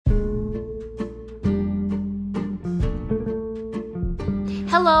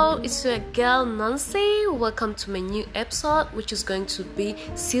Hello, it's your girl Nancy. Welcome to my new episode, which is going to be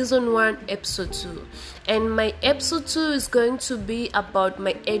season 1, episode 2. And my episode 2 is going to be about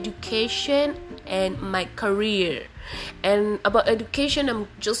my education and my career. And about education, I'm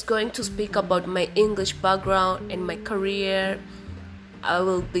just going to speak about my English background and my career. I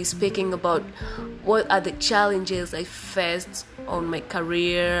will be speaking about what are the challenges I faced on my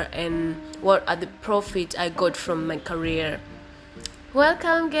career and what are the profits I got from my career.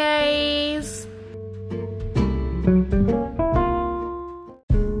 Welcome, guys.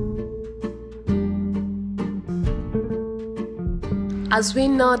 As we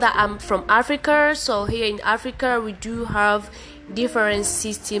know that I'm from Africa, so here in Africa we do have different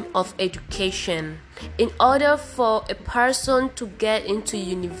system of education. In order for a person to get into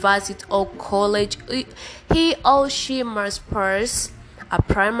university or college, he or she must pass a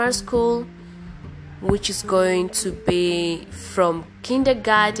primary school, which is going to be from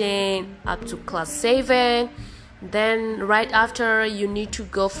kindergarten up to class 7. Then right after, you need to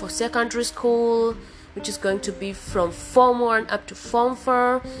go for secondary school, which is going to be from form 1 up to form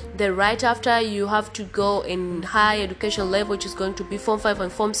 4. Then right after, you have to go in high education level, which is going to be form 5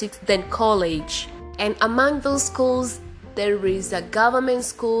 and form 6, then college. And among those schools, there is a government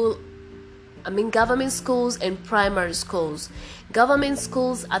schools and primary schools. Government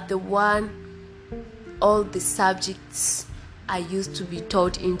schools are the one all the subjects are used to be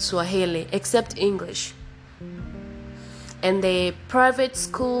taught in Swahili except English. And the private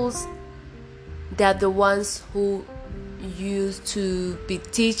schools, they're the ones who used to be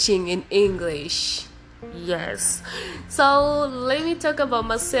teaching in English. Yes. So let me talk about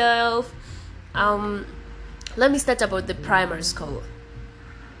myself. Let me start about the primary school.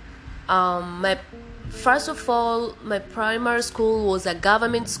 First of all, my primary school was a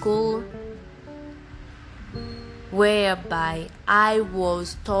government school, whereby I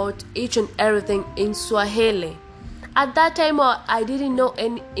was taught each and everything in Swahili. At that time, I didn't know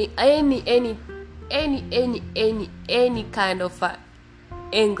any kind of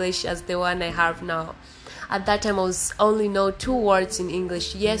English as the one I have now. At that time, I was only know 2 words in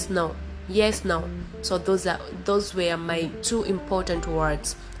English: yes, no, yes, no. So those were my 2 important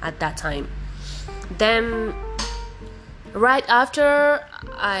words at that time. Then right after,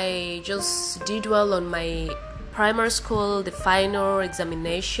 I just did well on my primary school, the final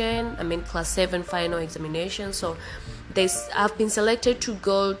examination, class 7 final examination. So I've been selected to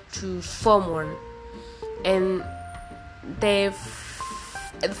go to form 1, and the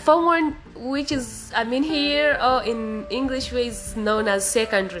form 1, which is here or in English way is known as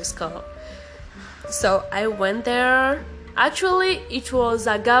secondary school. So I went there. Actually, it was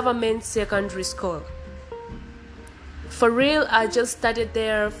a government secondary school. For real, I just started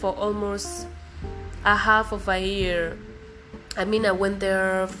there for almost a half of a year. I went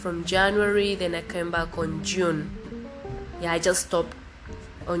there from January, then I came back on June. I just stopped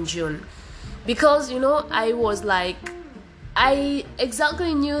on June because I was I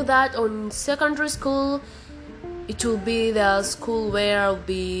exactly knew that on secondary school it will be the school where I'll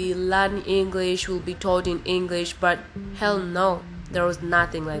be learning English, will be taught in English, but hell no, there was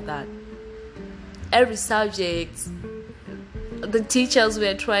nothing like that. Every subject, the teachers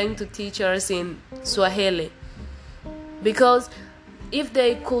were trying to teach us in Swahili, because if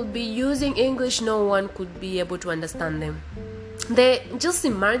they could be using English, no one could be able to understand them. They just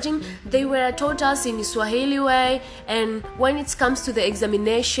imagine they were taught us in Swahili way, and when it comes to the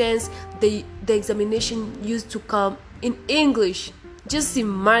examinations, the examination used to come in English. Just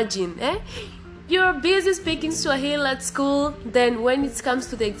imagine, you're busy speaking Swahili at school, then when it comes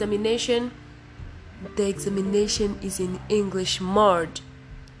to the examination is in English mode.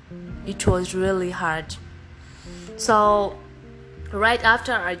 It was really hard. So right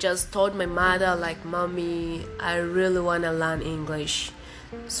after, I just told my mother, Mommy, I really want to learn English,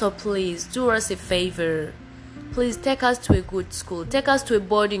 so please do us a favor. Please take us to a good school, take us to a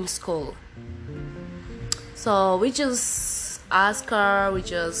boarding school. So we just asked her, we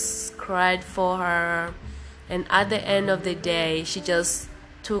just cried for her, and at the end of the day, she just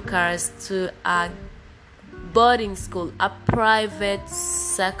took us to a boarding school, a private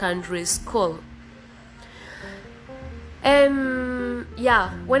secondary school. And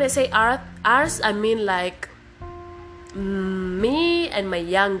when I say ours, I mean me and my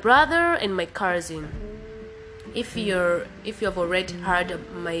young brother and my cousin. If you have already heard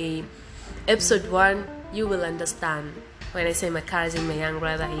of my episode 1, you will understand when I say my cousin, my young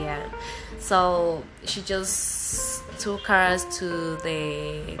brother. So she just took us to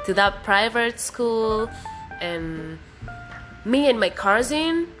that private school, and me and my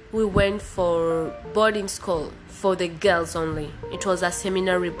cousin, we went for boarding school for the girls only. It was a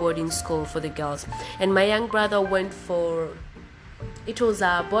seminary boarding school for the girls, and my young brother went for, it was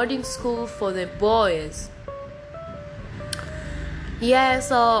a boarding school for the boys. Yeah,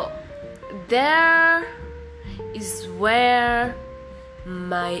 so there is where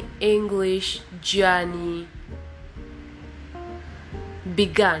my English journey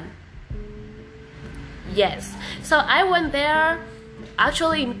began. Yes, so I went there.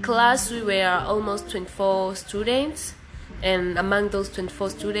 Actually, in class we were almost 24 students, and among those 24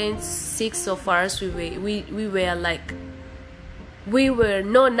 students, 6 of us we were like, we were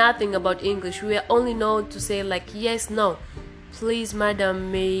know nothing about English. We were only know to say like yes, no, please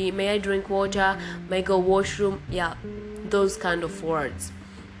madam, may I drink water, may I go washroom, yeah, those kind of words.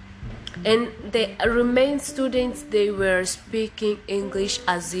 And the remaining students, they were speaking English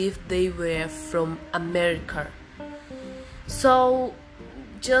as if they were from America. So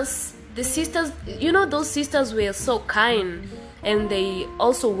just the sisters, those sisters were so kind, and they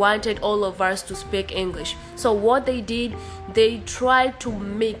also wanted all of us to speak English. So what they did, they tried to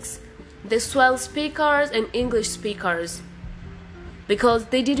mix the Swahili speakers and English speakers, because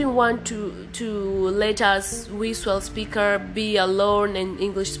they didn't want to let us, we Swahili speaker, be alone and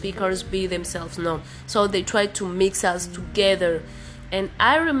English speakers be themselves. No, so they tried to mix us together. And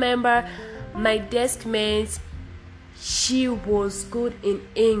I remember my desk mate, she was good in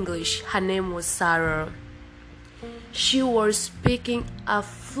English. Her name was Sarah. She was speaking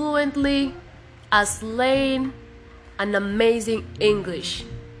fluently, a slang, an amazing English.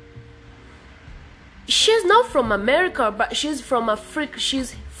 She's not from America, but she's from Africa.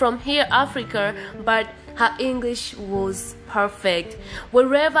 She's from here, Africa, but her English was perfect.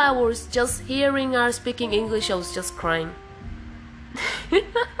 Wherever I was just hearing her speaking English, I was just crying.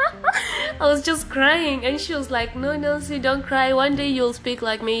 I was just crying, and she was like, no, Nancy, don't cry, one day you'll speak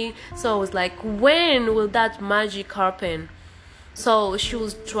like me. So I was like, when will that magic happen? So she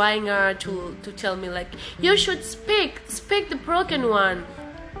was trying her to tell me like, you should speak the broken one.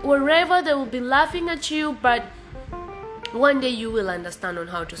 Wherever they will be laughing at you, but one day you will understand on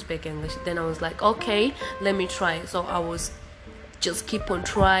how to speak English. Then I was like, okay, let me try. So I was just keep on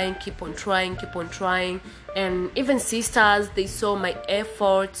trying. And even sisters, they saw my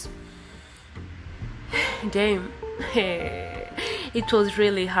efforts. Damn, it was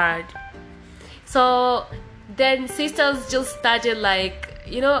really hard. So then sisters just started like,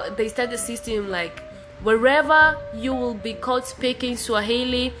 they started the system like, wherever you will be caught speaking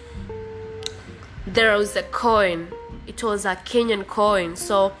Swahili, there was a coin. It was a Kenyan coin.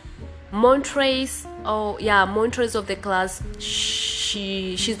 So Montrese of the class,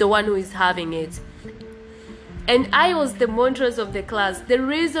 she's the one who is having it. And I was the Montrese of the class. The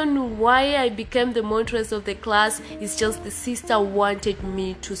reason why I became the Montrese of the class is just the sister wanted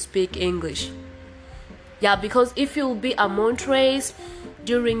me to speak English. Yeah, because if you'll be a Montrese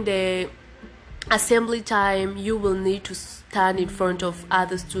during the assembly time, you will need to stand in front of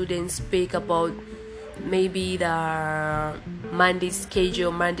other students, speak about maybe the Monday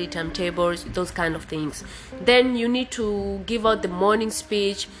schedule, Monday timetables, those kind of things. Then you need to give out the morning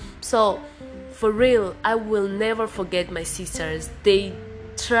speech. So for real, I will never forget my sisters. They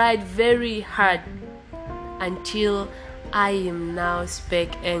tried very hard until I am now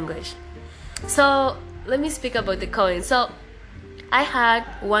speak English. So let me speak about the coin. So I had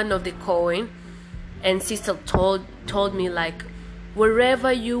one of the coin, and sister told me like,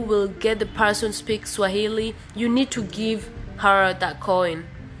 wherever you will get the person speak Swahili, you need to give her that coin.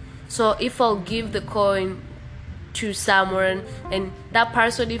 So if I'll give the coin to someone, and that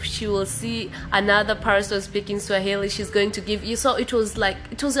person, if she will see another person speaking Swahili, she's going to give you. So it was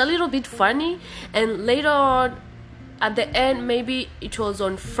a little bit funny. And later on, at the end, maybe it was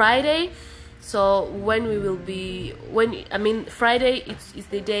on Friday. So Friday is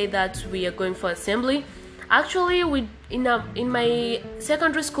the day that we are going for assembly. Actually, in my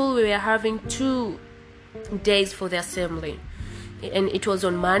secondary school, we were having 2 days for the assembly, and it was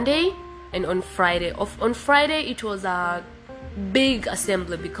on Monday and on Friday. On Friday, it was a big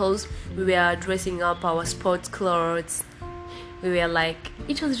assembly because we were dressing up our sports clothes. We were like,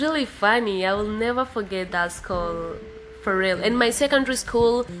 it was really funny. I will never forget that school, for real. And my secondary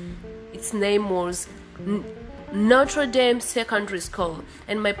school, its name was Notre Dame Secondary School,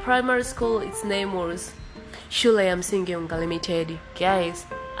 and my primary school, its name was Shule ya Msingi Unga Limited. Guys,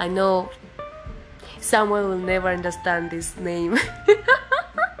 I know someone will never understand this name.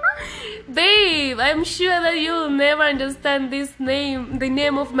 Babe, I'm sure that you will never understand this name, the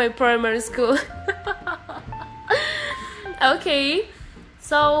name of my primary school. Okay,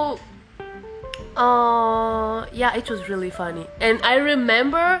 so Yeah, it was really funny. And I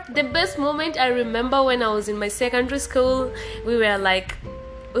remember the best moment I remember when I was in my secondary school, we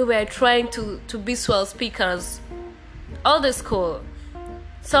were trying to be swell speakers all the school.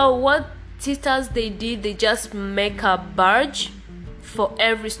 So what teachers they did, they just make a badge for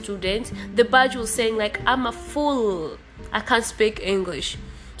every student. The badge was saying like, I'm a fool, I can't speak English.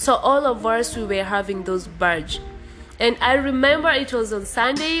 So all of us, we were having those badge. And I remember it was on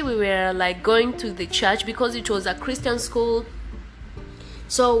Sunday, we were like going to the church because it was a Christian school.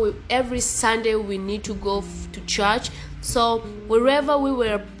 So every Sunday we need to go to church. So wherever we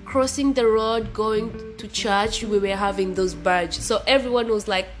were crossing the road going to church, we were having those badges. So everyone was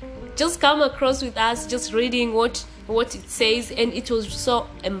like, just come across with us, just reading what it says. And it was so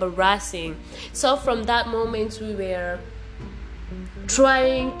embarrassing. So from that moment, we were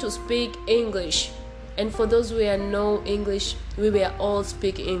trying to speak English. And for those who know English, we were all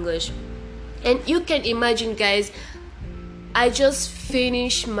speaking English. And you can imagine, guys, I just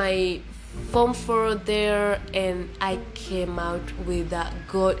finished my Form 4 there, and I came out with that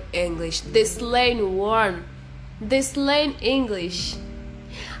good English. The slang one, the slang English.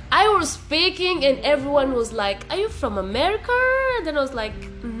 I was speaking and everyone was like, are you from America? And then I was like,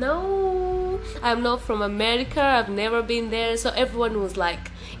 no, I'm not from America, I've never been there. So everyone was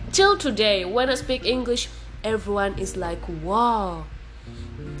like, till today, when I speak English, everyone is like, wow.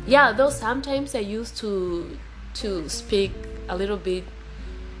 Yeah, though sometimes I used to speak a little bit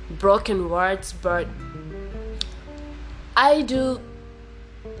broken words, but I do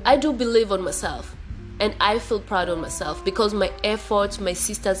believe on myself, and I feel proud of myself because my efforts, my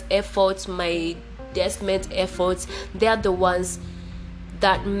sister's efforts, my deskmate's efforts, they are the ones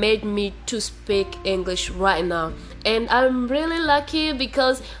that made me to speak English right now. And I'm really lucky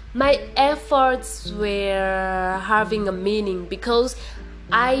because my efforts were having a meaning, because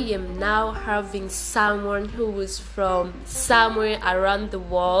I am now having someone who is from somewhere around the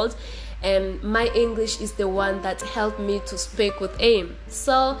world, and my English is the one that helped me to speak with him.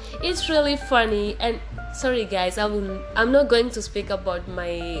 So it's really funny. And sorry guys, I'm not going to speak about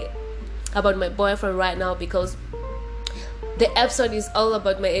my boyfriend right now, because the episode is all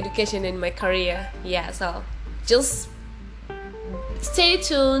about my education and my career. Yeah, so just stay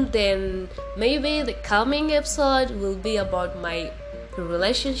tuned. Then maybe the coming episode will be about my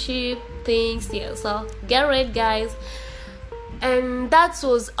relationship things. Yeah, so get ready guys. And that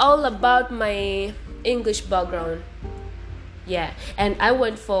was all about my English background. Yeah, and I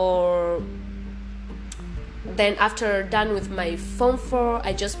went for, then after done with my Form 4,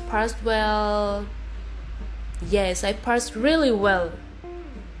 I just passed well. Yes, I passed really well.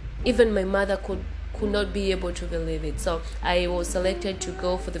 Even my mother could not be able to believe it. So I was selected to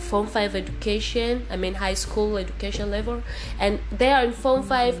go for the Form 5 education, high school education level. And there in Form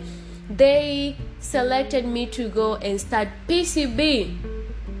 5, they selected me to go and start PCB.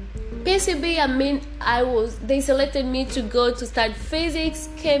 They selected me to go to start physics,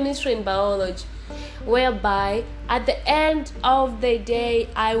 chemistry and biology, whereby at the end of the day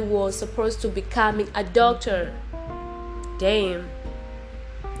I was supposed to becoming a doctor. Damn,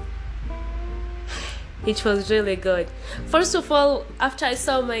 it was really good. First of all, after I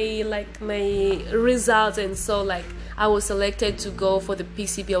saw my results and saw I was selected to go for the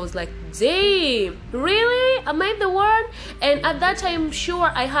PCB, I was like, damn, really? Am I the one? And at that time,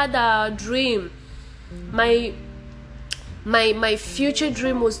 sure, I had a dream. My future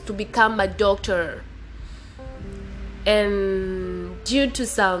dream was to become a doctor. And due to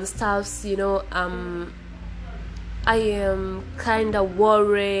some stuffs, I am kind of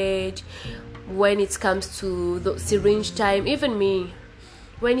worried when it comes to the syringe time. Even me,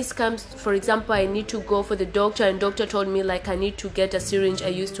 when it comes, for example, I need to go for the doctor and doctor told me I need to get a syringe, I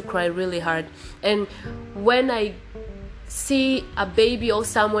used to cry really hard. And when I see a baby or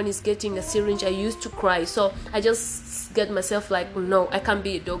someone is getting a syringe, I used to cry. So I just get myself no, I can't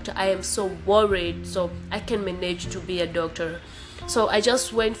be a doctor. I am so worried, so I can manage to be a doctor. So I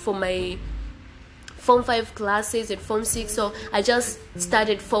just went for my Form 5 classes and Form 6. So I just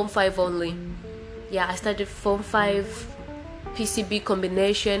started Form 5 only. Yeah, I started Form 5 PCB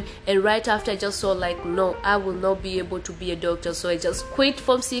combination, and right after I just saw no, I will not be able to be a doctor. So I just quit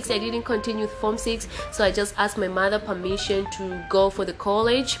Form 6. I didn't continue with Form 6. So I just asked my mother permission to go for the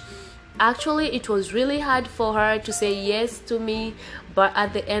college. Actually, it was really hard for her to say yes to me, but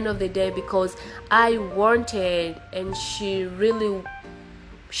at the end of the day, because I wanted, and she really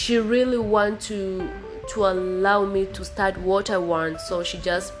wanted to allow me to start what I want, so she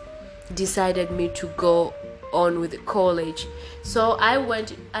just decided me to go on with the college. So I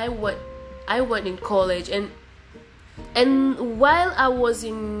went in college, and while I was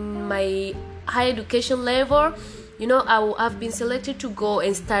in my high education level, I've been selected to go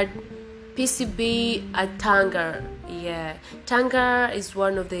and start PCB at Tanga. Yeah, Tanga is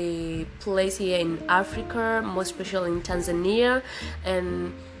one of the places here in Africa, most especially in Tanzania,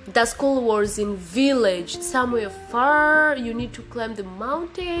 and the school was in village somewhere far. You need to climb the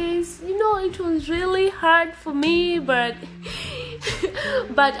mountains. It was really hard for me, but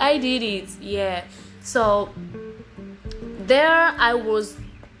but I did it. Yeah. So there I was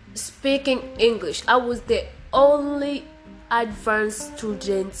speaking English. I was the only advanced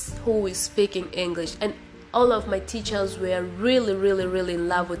students who was speaking English, and all of my teachers were really, really, really in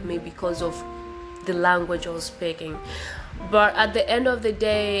love with me because of the language I was speaking. But at the end of the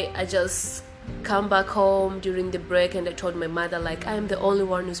day, I just come back home during the break, and I told my mother, like, I am the only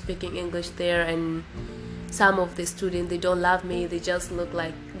one who's speaking English there, and some of the students, they don't love me. They just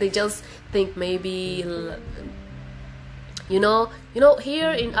think maybe,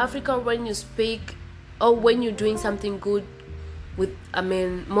 here in Africa, when you speak or when you're doing something good with,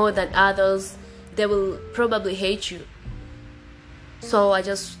 more than others, they will probably hate you. So I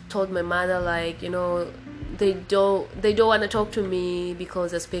just told my mother, like, they don't want to talk to me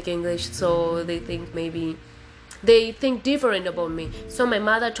because I speak English, so they think different about me. So my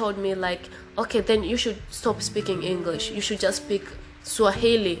mother told me, like, okay, then you should stop speaking English. You should just speak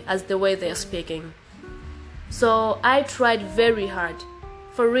Swahili as the way they're speaking. So I tried very hard.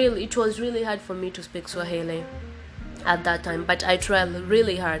 For real, it was really hard for me to speak Swahili at that time, but I tried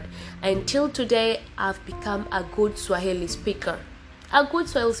really hard. Until today, I've become a good Swahili speaker. I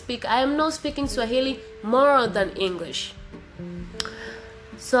am now speaking Swahili more than English.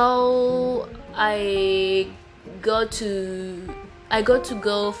 So I got to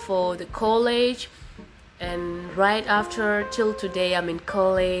go for the college, and right after, till today, I'm in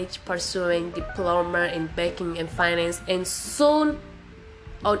college pursuing diploma in banking and finance, and soon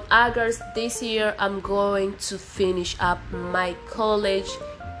on August this year, I'm going to finish up my college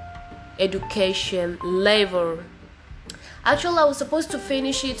education level. Actually, I was supposed to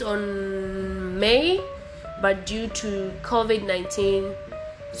finish it on May, but due to COVID-19,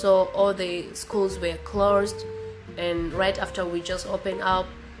 so all the schools were closed, and right after we just opened up,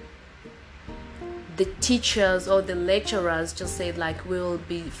 the teachers or the lecturers just said, like, we'll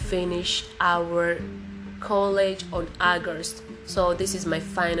be finished our college on August. So this is my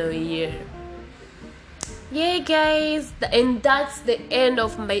final year. Yeah, guys, and that's the end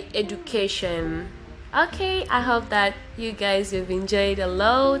of my education. Okay, I hope that you guys have enjoyed a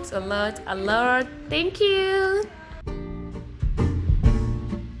lot. Thank you.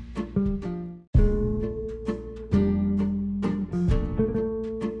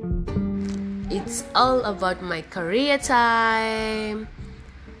 It's all about my career time.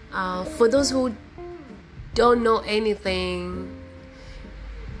 For those who don't know anything,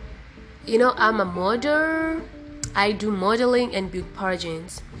 I'm a model. I do modeling and beauty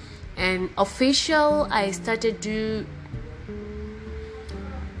pageants. And I started do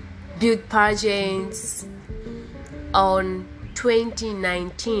beauty pageants on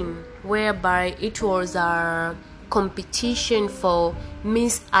 2019, whereby it was a competition for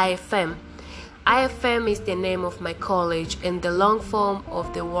Miss IFM. IFM is the name of my college, and the long form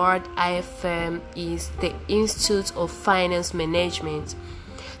of the word IFM is the Institute of Finance Management.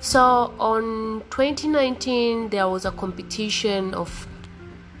 So on 2019, there was a competition of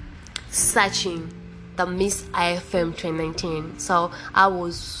searching the Miss IFM 2019. So I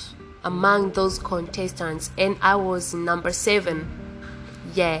was among those contestants, and I was number 7.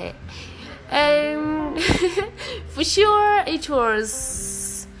 Yeah, and for sure it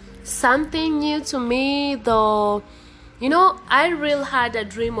was something new to me, though. I really had a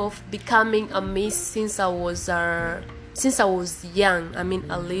dream of becoming a Miss since I was young. A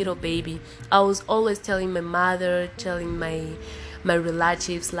little baby. I was always telling my mother, telling my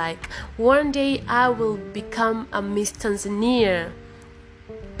relatives, like, one day I will become a Miss Tanzania,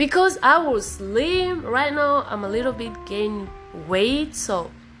 because I was slim. Right now I'm a little bit gained weight,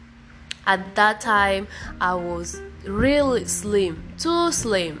 so at that time I was really slim, too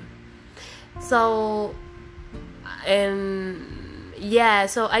slim. So I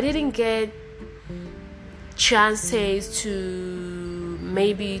didn't get chances to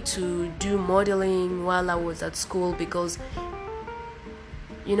do modeling while I was at school, because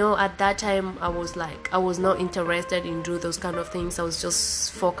at that time I was not interested in do those kind of things. I was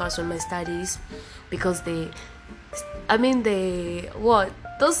just focused on my studies, because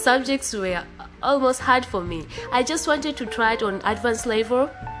those subjects were almost hard for me. I just wanted to try it on advanced level,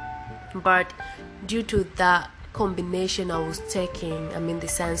 but due to the combination I was taking, the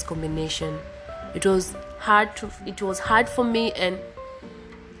science combination, it was hard for me, and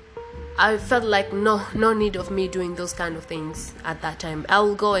I felt like no need of me doing those kind of things at that time.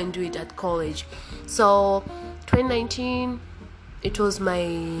 I'll go and do it at college. So 2019, it was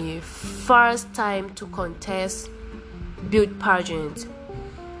my first time to contest beauty pageant.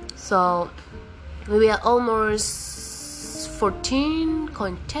 So we were almost 14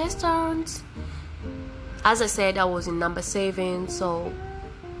 contestants. As I said, I was in number 7. So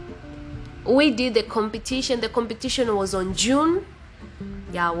we did the competition. The competition was on June.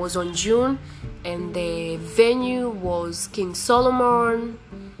 Yeah, it was on June, and the venue was King Solomon,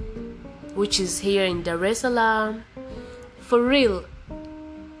 which is here in Dar es Salaam. For real,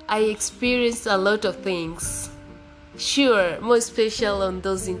 I experienced a lot of things. Sure, more special on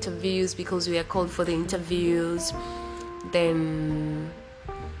those interviews because we are called for the interviews. Then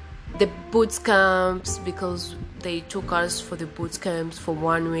the boot camps, because they took us for the boot camps for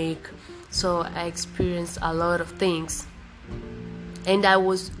 1 week. So I experienced a lot of things. And I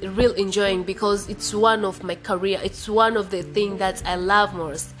was real enjoying because it's one of my career. It's one of the things that I love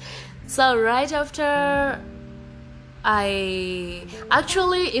most. So right after,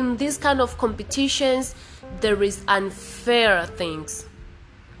 actually in this kind of competitions, there is unfair things.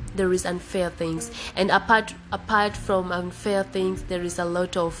 And apart from unfair things, there is a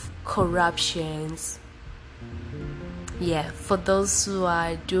lot of corruptions. Yeah, for those who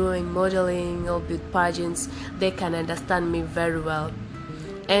are doing modeling or beauty pageants, they can understand me very well.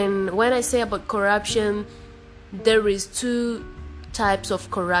 And when I say about corruption, there is 2 types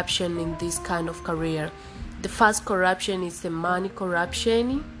of corruption in this kind of career. The first corruption is the money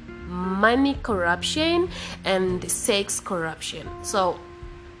corruption, and the sex corruption. So,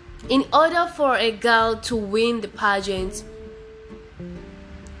 in order for a girl to win the pageant,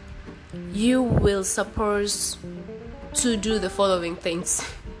 you will suppose to do the following things.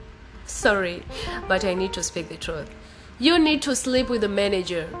 Sorry, but I need to speak the truth. You need to sleep with the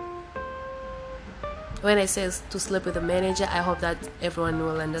manager. When I say to sleep with the manager, I hope that everyone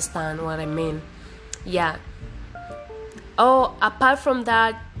will understand what I mean. Yeah. Oh, apart from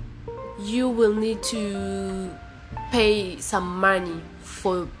that, you will need to pay some money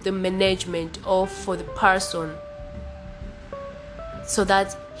for the management or for the person, so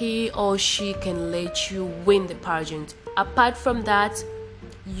that he or she can let you win the pageant. Apart from that,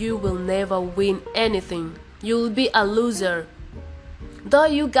 you will never win anything. You will be a loser. Though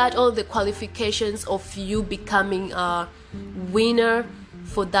you got all the qualifications of you becoming a winner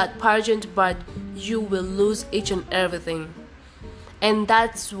for that pageant, but you will lose each and everything. And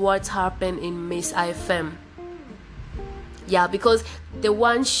that's what happened in Miss IFM. Yeah, because the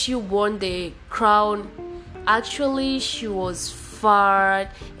one she won the crown, actually she was far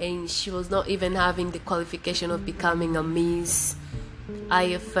and she was not even having the qualification of becoming a Miss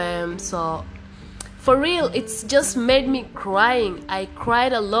IFM. So for real, it's just made me crying. I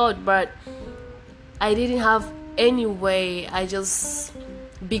cried a lot, but I didn't have any way. I just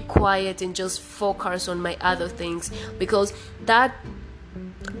be quiet and just focus on my other things, because that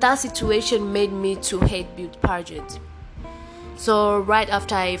situation made me to hate beauty pageant. So right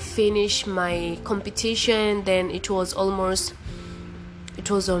after I finished my competition, then it was on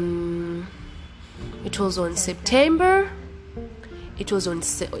September. It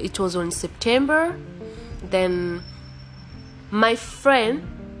was on September. Then my friend,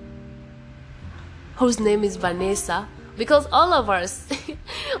 whose name is Vanessa, because all of us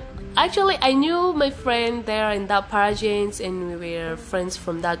actually I knew my friend there in that pageant, and we were friends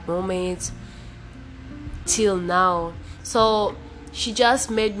from that moment till now. So she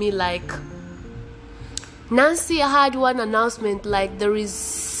just made me like, Nancy, I had one announcement, like there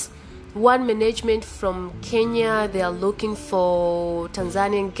is one management from Kenya, they are looking for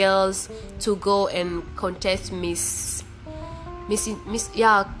Tanzanian girls to go and contest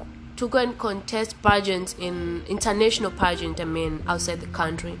to go and contest pageants in international pageant, outside the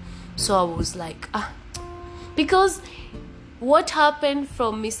country. So I was like, because what happened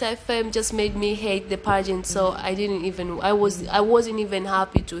from Miss FM just made me hate the pageant. So I wasn't even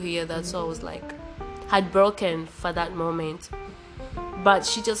happy to hear that. So I was like heartbroken for that moment. But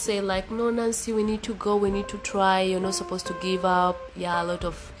she just said like, no, Nancy, we need to go, we need to try, you're not supposed to give up. Yeah, a lot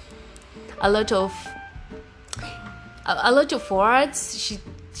of words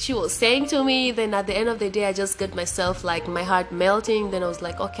she was saying to me. Then at the end of the day, I just got myself like my heart melting. Then I was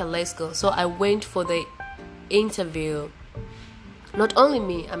like, okay, let's go. So I went for the interview. Not only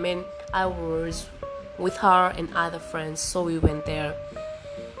me, I was with her and other friends. So we went there.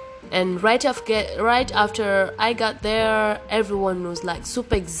 And right after I got there, everyone was like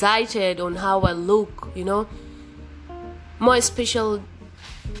super excited on how I look, More special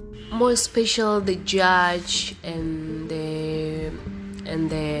the judge and the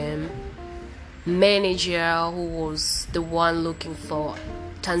manager who was the one looking for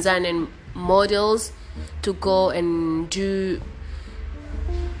Tanzanian models to go and do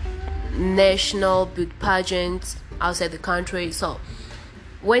national beauty pageants outside the country. So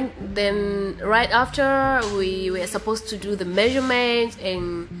right after, we were supposed to do the measurements,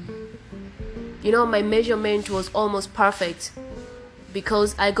 and my measurement was almost perfect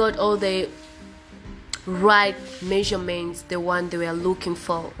because I got all the right measurements, the one they were looking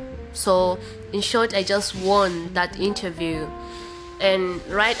for. So in short, I just won that interview. And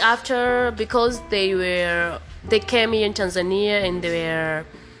right after, because they came here in Tanzania and they were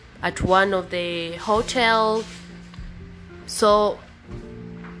at one of the hotels, so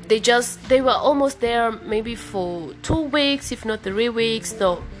they were almost there maybe for 2 weeks, if not 3 weeks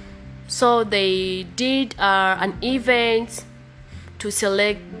though. So they did an event to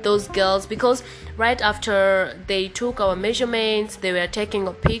select those girls, because right after they took our measurements, they were taking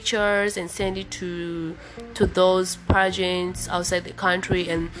our pictures and send it to those pageants outside the country,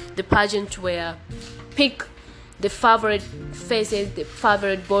 and the pageants were pick the favorite faces, the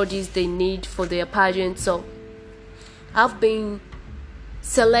favorite bodies they need for their pageant. So I've been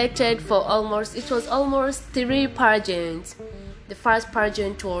selected for almost 3 pageants. The first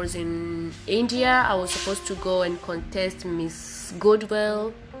pageant was in India. I was supposed to go and contest Miss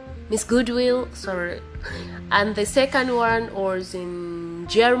Goodwill, and the second one was in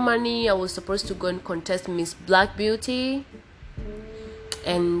Germany. I was supposed to go and contest Miss Black Beauty,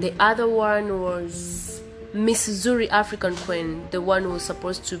 and the other one was Miss Zuri African Queen, the one who was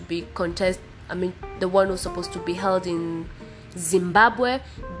supposed to be held in Zimbabwe,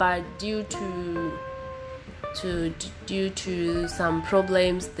 but due to some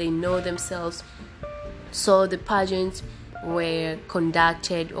problems they know themselves, so the pageants were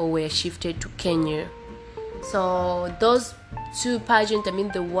conducted or were shifted to Kenya. So those 2 pageants,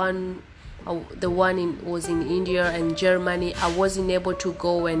 the one was in India and Germany, I wasn't able to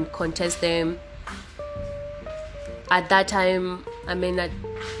go and contest them at that time.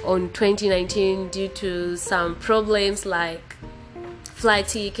 On 2019, due to some problems like flight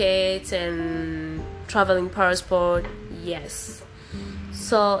tickets and traveling passport. Yes,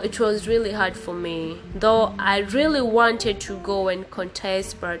 so it was really hard for me, though I really wanted to go and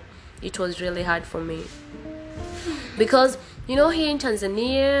contest, but it was really hard for me because here in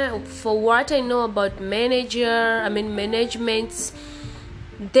Tanzania, for what I know about managements,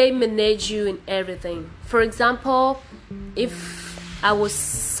 they manage you in everything. For example, if I was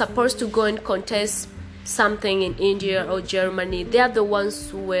supposed to go and contest something in India or Germany, they are the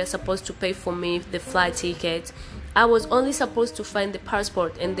ones who were supposed to pay for me the flight ticket. I was only supposed to find the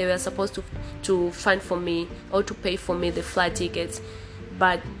passport, and they were supposed to find for me or to pay for me the flight tickets,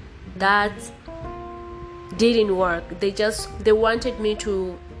 but that didn't work. They wanted me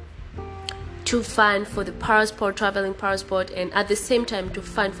to fund for the passport, traveling passport, and at the same time to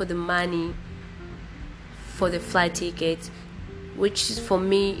fund for the money for the flight tickets, which for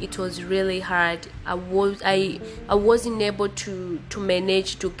me it was really hard. I wasn't able to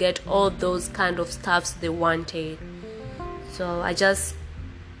manage to get all those kind of stuffs they wanted. So I just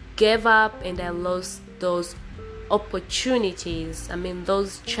gave up, and I lost those opportunities,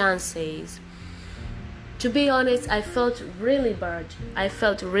 those chances. To be honest, I felt really bad,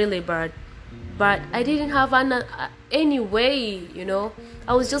 but I didn't have any way,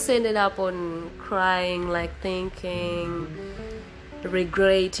 I was just ended up on crying, like thinking,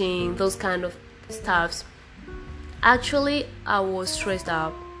 regretting, those kind of stuffs. Actually, I was stressed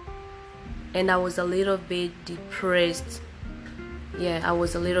out, and I was a little bit depressed. I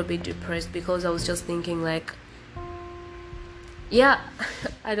was a little bit depressed because I was just thinking like,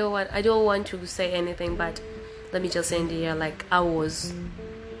 I don't want to say anything, but let me just end here. Like, I was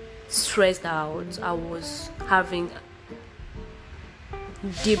stressed out. I was having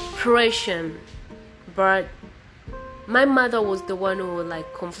depression, but my mother was the one who was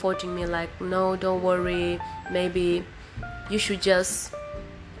like comforting me, like, no, don't worry, maybe you should just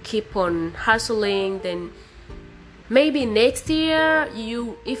keep on hustling, then maybe next year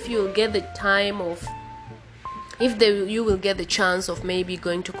if you get the time of, you will get the chance of maybe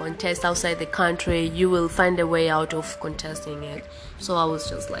going to contest outside the country, you will find a way out of contesting it. So I was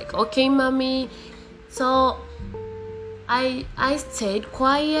just like, okay, mommy. So I stayed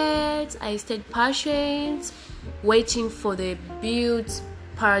quiet, I stayed patient, waiting for the beauty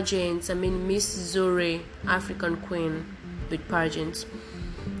pageants. Miss Zuri African Queen beauty pageants.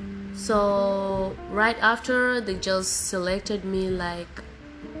 So right after, they just selected me, like,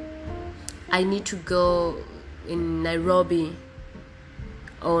 I need to go in Nairobi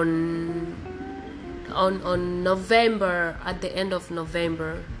on November, at the end of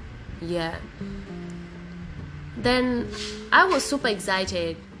November. Then I was super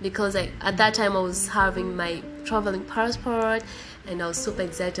excited because at that time I was having my traveling passport, and I was super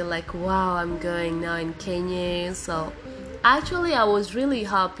excited, like, wow, I'm going now in Kenya. So actually I was really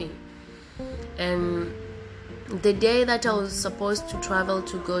happy. And the day that I was supposed to travel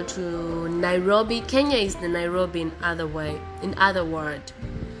to go to Nairobi, Kenya is the Nairobi in other word.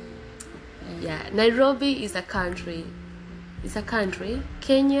 Yeah, Nairobi is a country. It's a country.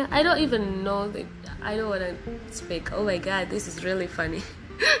 Kenya, I don't even know. I don't want to speak. Oh my god, this is really funny.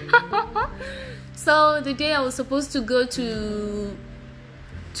 So the day I was supposed to go to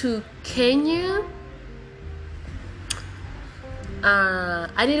Kenya,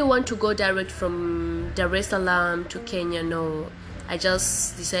 I didn't want to go direct from Dar es Salaam to Kenya. No, I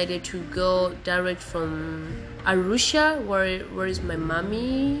just decided to go direct from Arusha, where is my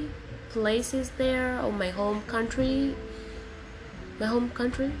mommy places there, or my home country, my home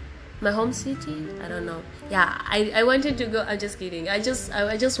city. I don't know. Yeah, I wanted to go. I'm just kidding. I just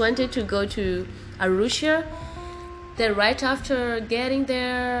wanted to go to Arusha. Then right after getting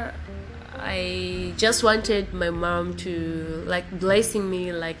there, I just wanted my mom to like blessing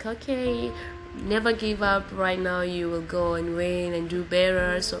me, like, okay, never give up. Right now you will go and win and do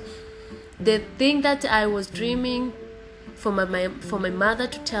better. So the thing that I was dreaming for my mother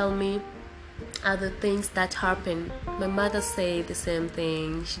to tell me are the things that happen. My mother said the same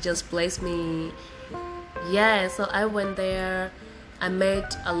thing. She just blessed me. Yeah, so I went there. I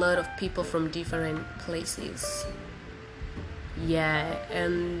met a lot of people from different places. Yeah,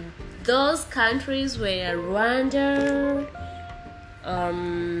 and those countries were Rwanda,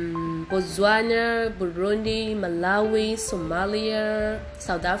 Botswana, Burundi, Malawi, Somalia,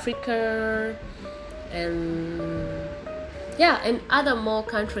 South Africa, and other more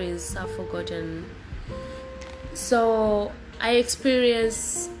countries I've forgotten. So I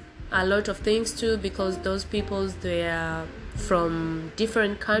experienced a lot of things too, because those peoples, they are from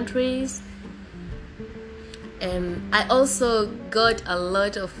different countries. And I also got a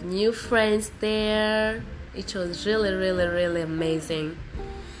lot of new friends there. It was really, really, really amazing.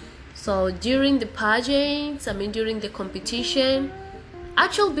 So during the pageants, during the competition,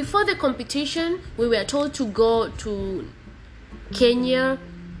 actually before the competition, we were told to go to Kenya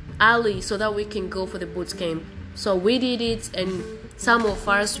early so that we can go for the boot camp. So we did it, and some of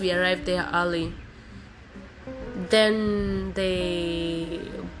us, we arrived there early. Then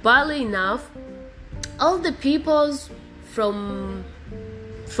barely enough, all the peoples from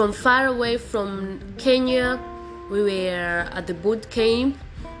far away from Kenya, we were at the boot camp,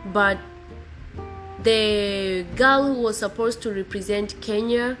 but the girl who was supposed to represent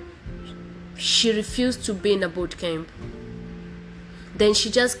Kenya, she refused to be in a boot camp. Then she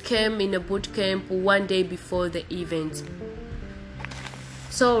just came in a boot camp one day before the event.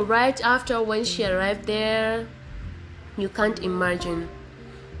 So right after, when she arrived there, you can't imagine.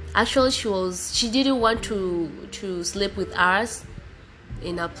 Actually, she didn't want to sleep with us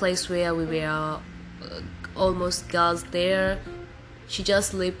in a place where we were almost girls there. She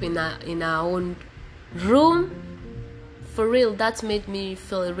just slept in our own room. For real, that made me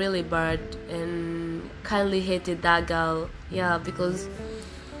feel really bad and kindly hated that girl. Yeah, because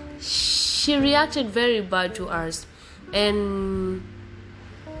she reacted very bad to us. And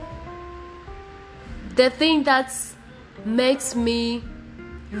the thing that makes me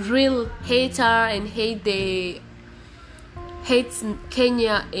real hate her and hate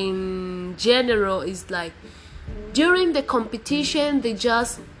Kenya in general is like, during the competition, they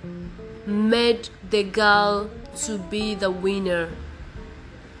just made the girl to be the winner.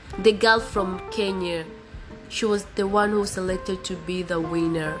 The girl from Kenya, she was the one who selected to be the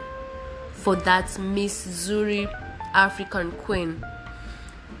winner for that Miss Zuri African Queen.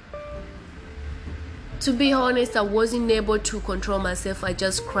 To be honest, I wasn't able to control myself. I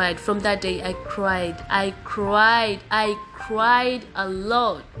just cried. From that day, I cried a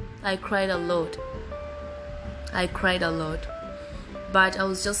lot. But I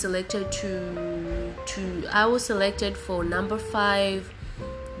was just selected I was selected for number 5,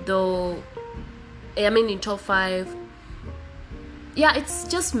 though, in top 5. Yeah, it's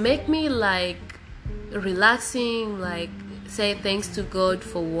just make me like relaxing, like say thanks to God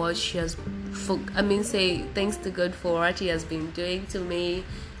for what she has say thanks to God for what he has been doing to me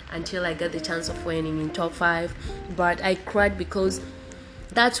until I got the chance of winning in top 5. But I cried because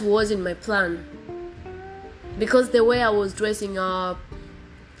that wasn't my plan. Because the way I was dressing up,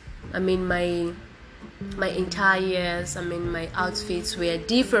 my attires, my outfits were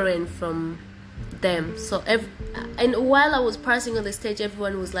different from them. So and while I was passing on the stage,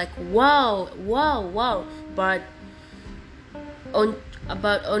 everyone was like, wow. But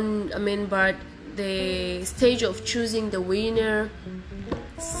the the stage of choosing the winner,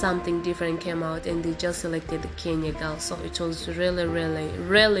 something different came out, and they just selected the Kenya girl. So it was really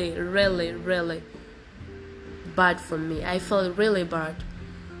bad for me. I felt really bad.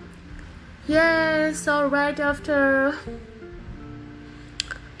 Yeah, so right after,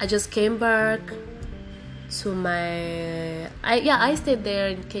 I just came back to I stayed there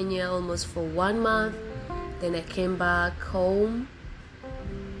in Kenya almost for 1 month. Then I came back home.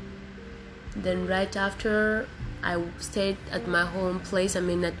 Then right after, I stayed at my home place, at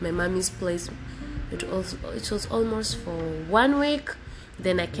my mommy's place. It was almost for 1 week.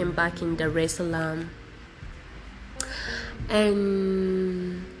 Then I came back in Dar es Salaam.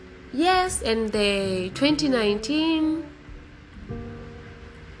 And yes, and the 2019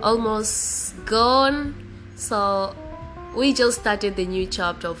 almost gone. So we just started the new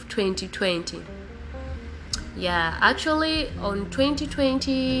chapter of 2020. Yeah, actually on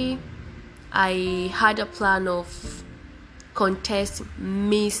 2020, I had a plan of contest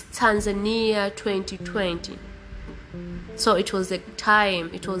Miss Tanzania 2020. So it was that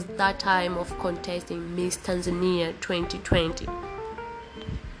time of contesting Miss Tanzania 2020.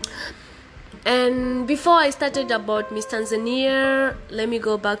 And before I started about Miss Tanzania, let me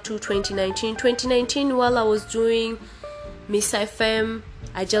go back to 2019. 2019, while I was doing Miss FM,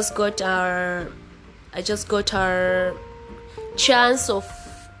 I just got our chance of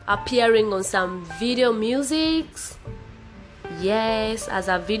appearing on some video musics. Yes, as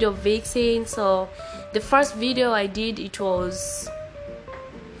a video vixen. So the first video I did, it was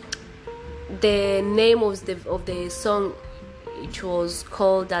the name of the song. It was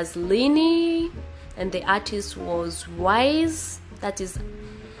called as Lini, and the artist was Wise.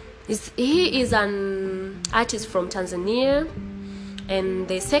 He is an artist from Tanzania. And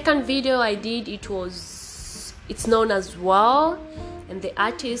the second video I did, it's known as Wow, and the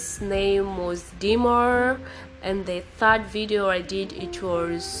artist's name was Dimor. And the third video I did, it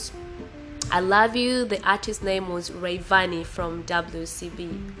was I Love You. The artist's name was Rayvanny from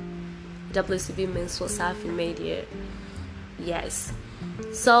WCB. WCB means Wasafi Media. Yes.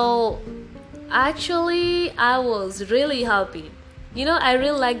 So actually, I was really happy. I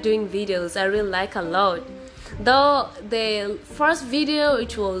really like doing videos. I really like a lot. Though the first video,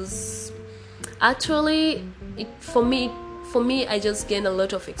 it was actually for me, I just gained a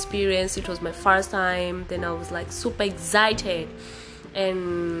lot of experience. It was my first time. Then I was like super excited,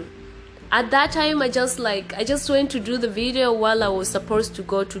 and at that time I just went to do the video while I was supposed to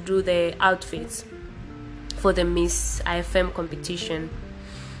go to do the outfits for the Miss IFM competition.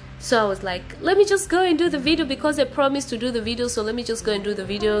 So I was like, let me just go and do the video because I promised to do the video. So let me just go and do the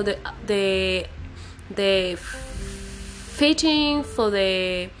video. The fitting for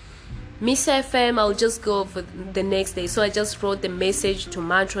the Miss FM, I'll just go for the next day. So I just wrote the message to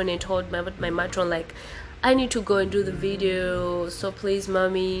Matron and told my Matron, like, I need to go and do the video, so please,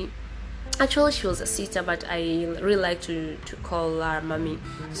 mommy. Actually, she was a sister, but I really like to call her mommy.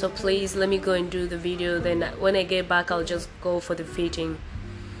 So please, let me go and do the video. Then when I get back, I'll just go for the fitting.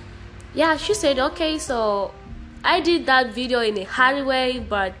 Yeah, she said okay. So I did that video in a hurry way,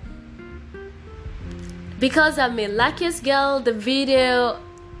 but because I'm a luckiest girl, the video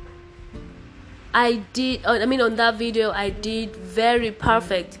on that video I did very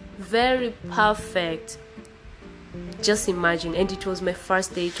perfect. Just imagine. And it was my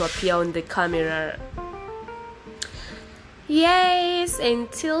first day to appear on the camera. Yes,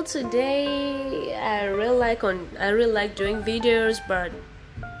 until today I really like doing videos, but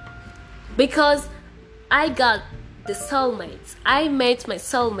because I got the soulmates, I met my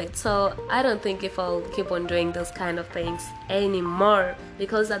soulmate, so I don't think if I'll keep on doing those kind of things anymore,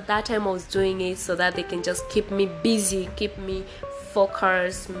 because at that time I was doing it so that they can just keep me busy, keep me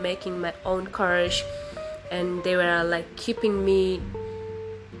focused, making my own cash, and they were like keeping me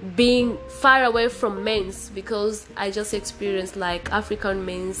being far away from men's, because I just experienced like African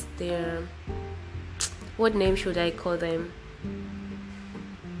men's, they're, what name should I call them?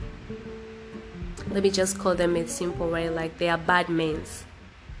 Let me just call them in a simple way, like they are bad men's.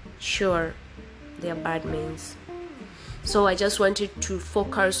 Sure, they are bad men's. So I just wanted to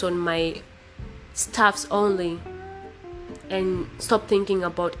focus on my stuffs only and stop thinking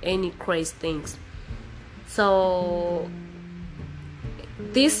about any crazy things. So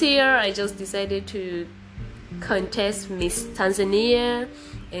this year I just decided to contest Miss Tanzania,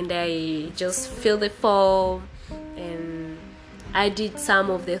 and I just filled the form and I did some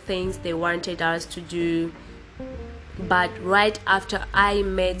of the things they wanted us to do. But right after I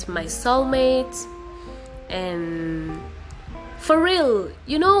met my soulmate, and for real,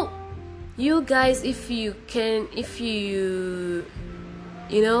 you guys, if you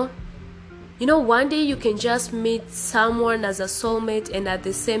one day you can just meet someone as a soulmate, and at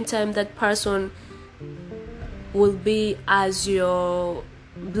the same time that person will be as your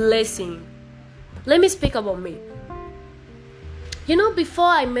blessing. Let me speak about me. Before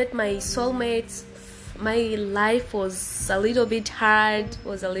I met my soulmates, my life was a little bit hard,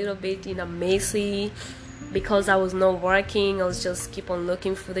 was a little bit messy, because I was not working. I was just keep on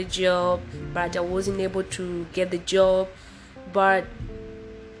looking for the job, but I wasn't able to get the job. But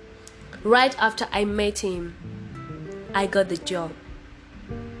right after I met him, I got the job.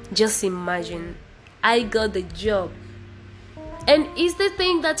 Just imagine, I got the job. And it's the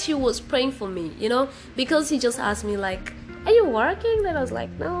thing that he was praying for me, because he just asked me like, are you working? Then I was like,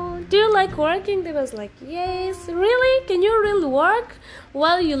 no. Do you like working? Then I was like, yes. Really? Can you really work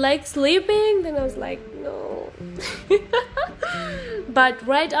while you like sleeping? Then I was like, no. But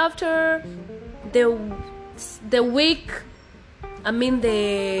right after the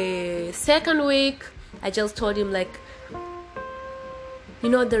second week, I just told him like,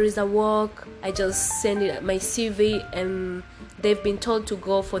 there is a work. I just sent it my CV, and they've been told to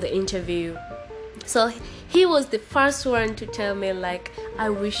go for the interview. So he was the first one to tell me like, I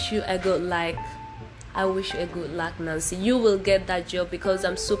wish you a good luck. I wish you a good luck, Nancy. You will get that job because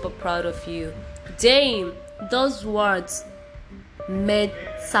I'm super proud of you. Damn, those words made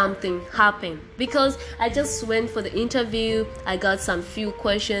something happen, because I just went for the interview. I got some few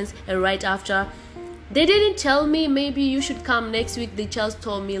questions, and right after, they didn't tell me maybe you should come next week. They just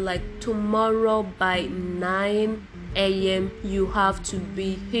told me like, tomorrow by 9 a.m. you have to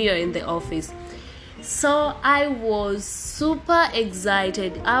be here in the office. So I was super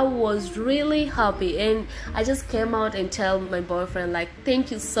excited. I was really happy, and I just came out and tell my boyfriend like, thank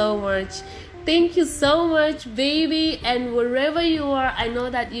you so much, baby. And wherever you are, I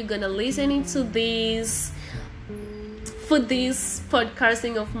know that you're gonna listening to this for this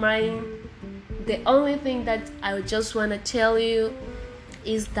podcasting of mine. The only thing that I just want to tell you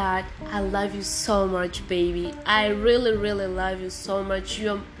is that I love you so much, baby. I really, really love you so much.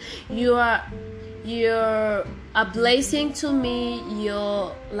 You're a blessing to me.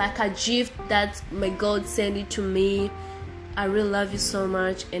 You're like a gift that my God sent it to me. I really love you so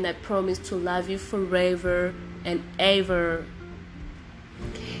much, and I promise to love you forever and ever.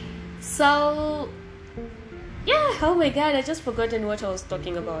 So yeah, oh my God, I just forgotten what I was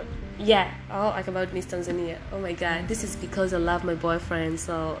talking about. Yeah, about Miss Tanzania. Oh my God, this is because I love my boyfriend.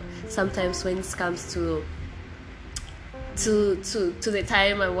 So sometimes when it comes to the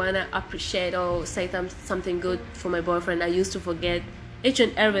time I wanna appreciate or say something good for my boyfriend, I used to forget each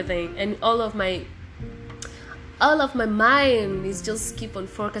and everything, and all of my mind is just keep on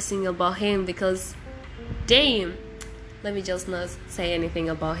focusing about him, because damn, let me just not say anything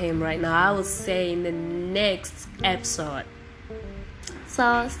about him right now. I will say in the next episode,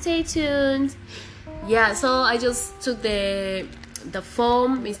 so stay tuned. Yeah, so I just took the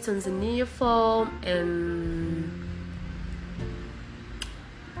form, Miss Tanzania form, and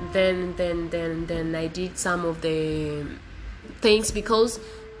then I did some of the things, because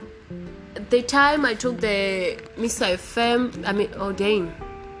the time I took the Mr. FM,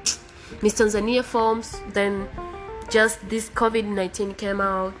 Miss Tanzania forms, then just this COVID-19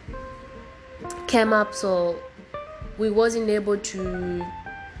 came up, so we wasn't able to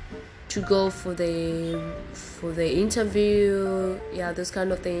go for the interview, those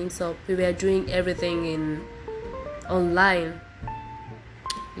kind of things. So we were doing everything online.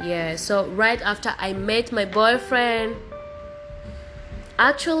 Yeah, so right after I met my boyfriend,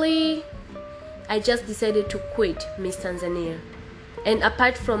 actually I just decided to quit Miss Tanzania. And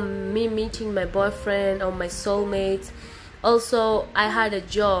apart from me meeting my boyfriend or my soulmate, also I had a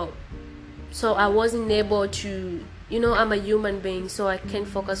job. So I wasn't able to, I'm a human being, so I can't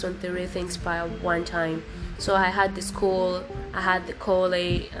focus on 3 things by one time. So I had the school, I had the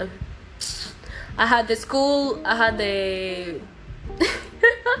college, I had the school, I had the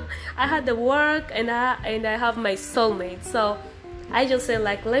I had the work, and I have my soulmate. So I just said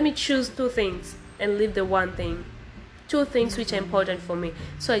like, let me choose 2 things and leave the one thing. 2 things which are important for me.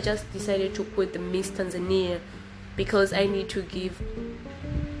 So I just decided to quit the Miss Tanzania, because I need to give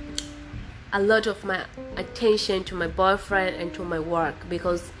a lot of my attention to my boyfriend and to my work,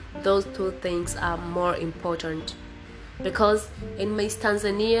 because those 2 things are more important. Because in Miss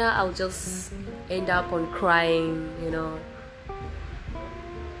Tanzania, I'll just end up on crying,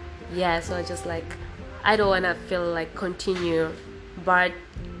 Yeah, so I just like, I don't want to feel like continue. But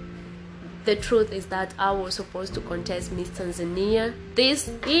the truth is that I was supposed to contest Miss Tanzania this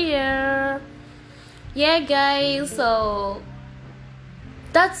year. Yeah, guys, so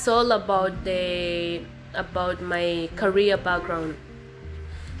that's all about my career background.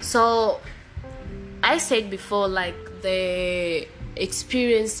 So I said before, like the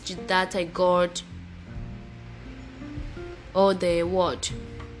experience that I got, or the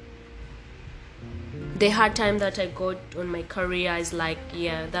hard time that I got on my career is like,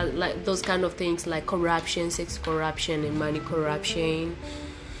 yeah, that, like those kind of things, like corruption, sex corruption, and money corruption,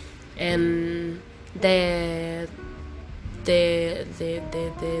 and the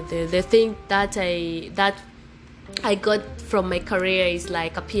thing that I got from my career is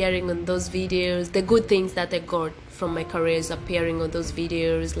like appearing on those videos. The good things that I got from my career is appearing on those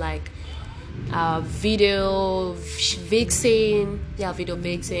videos, like video vixen.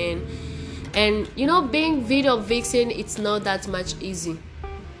 And being video vixen, it's not that much easy,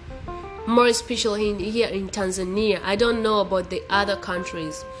 more especially here in Tanzania. I don't know about the other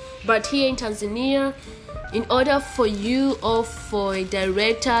countries, but here in Tanzania, in order for you or for a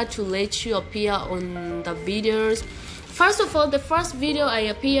director to let you appear on the videos, first of all, the first video I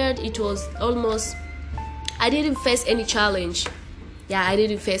appeared, it was almost, I didn't face any challenge.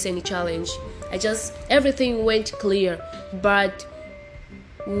 Everything went clear. But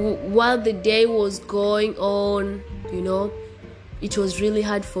while the day was going on, it was really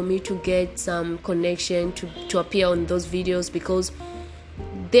hard for me to get some connection to appear on those videos, because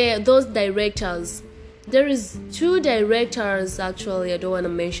those directors, there is 2 directors actually, I don't want to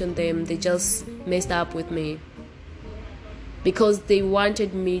mention them, they just messed up with me because they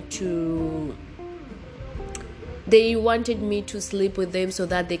wanted me to sleep with them so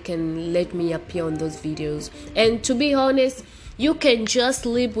that they can let me appear on those videos. And to be honest, you can just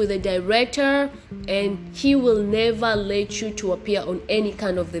sleep with a director and he will never let you to appear on any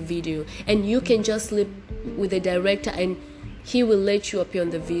kind of the video. And you can just sleep with a director and he will let you appear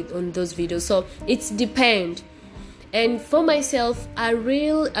on those videos. So it's depend. And for myself, I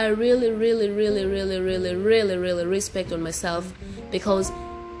really respect on myself, because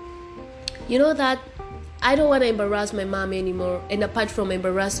that I don't want to embarrass my mom anymore. And apart from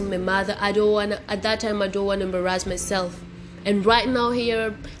embarrassing my mother, I don't want to embarrass myself. And right now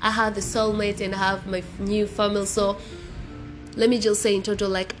here, I have the soulmate and I have my new family. So let me just say in total,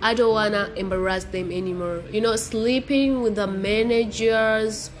 like, I don't want to embarrass them anymore. Sleeping with the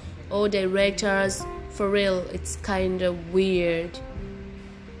managers or directors, for real, it's kind of weird.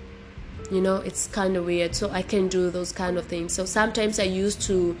 It's kind of weird. So I can do those kind of things. So sometimes I used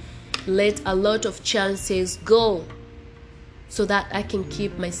to let a lot of chances go so that I can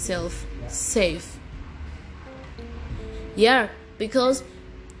keep myself safe. Yeah, because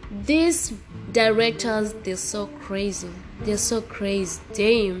these directors, they're so crazy.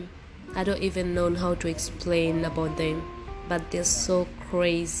 Damn, I don't even know how to explain about them, but they're so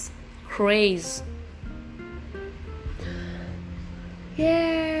crazy.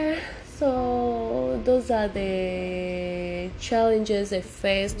 Yeah, so those are the challenges I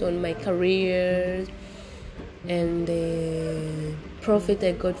faced on my career, and the profit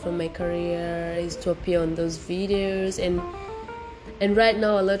I got from my career is to appear on those videos. And right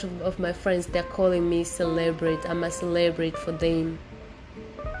now, a lot of my friends, they're calling me celebrity. I'm a celebrity for them.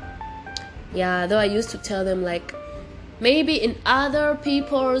 Yeah, though I used to tell them, like, maybe in other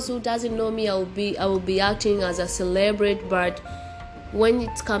people who doesn't know me, I will be acting as a celebrity, but when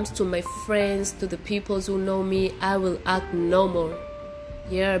it comes to my friends, to the people who know me, I will act normal.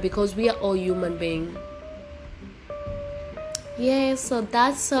 Yeah, because we are all human beings. Yeah, so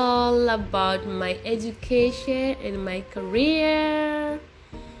that's all about my education and my career.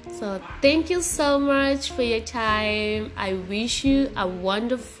 So thank you so much for your time. I wish you a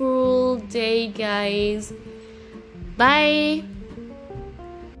wonderful day, guys. Bye.